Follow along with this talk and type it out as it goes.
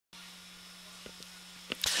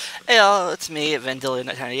Hey all, it's me,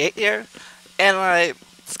 Vandillion98 here, and I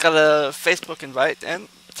just got a Facebook invite and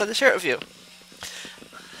decided to share it with you.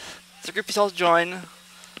 It's a group you all join.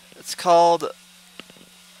 It's called,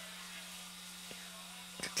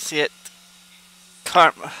 see it,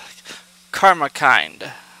 Karmakind,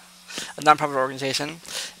 a non-profit organization.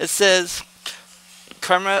 It says,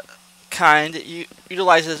 Karmakind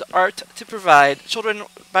utilizes art to provide children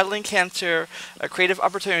battling cancer a creative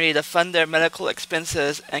opportunity to fund their medical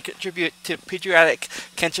expenses and contribute to pediatric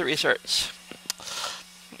cancer research.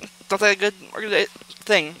 Not that a good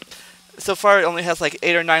thing. So far it only has like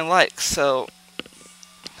 8 or 9 likes, so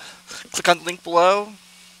click on the link below,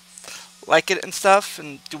 like it and stuff,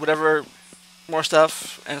 and do whatever more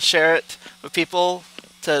stuff, and share it with people,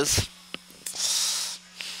 because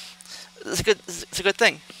it's a good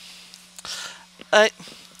thing. Alright,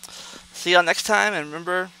 see y'all next time, and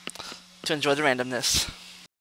remember to enjoy the randomness.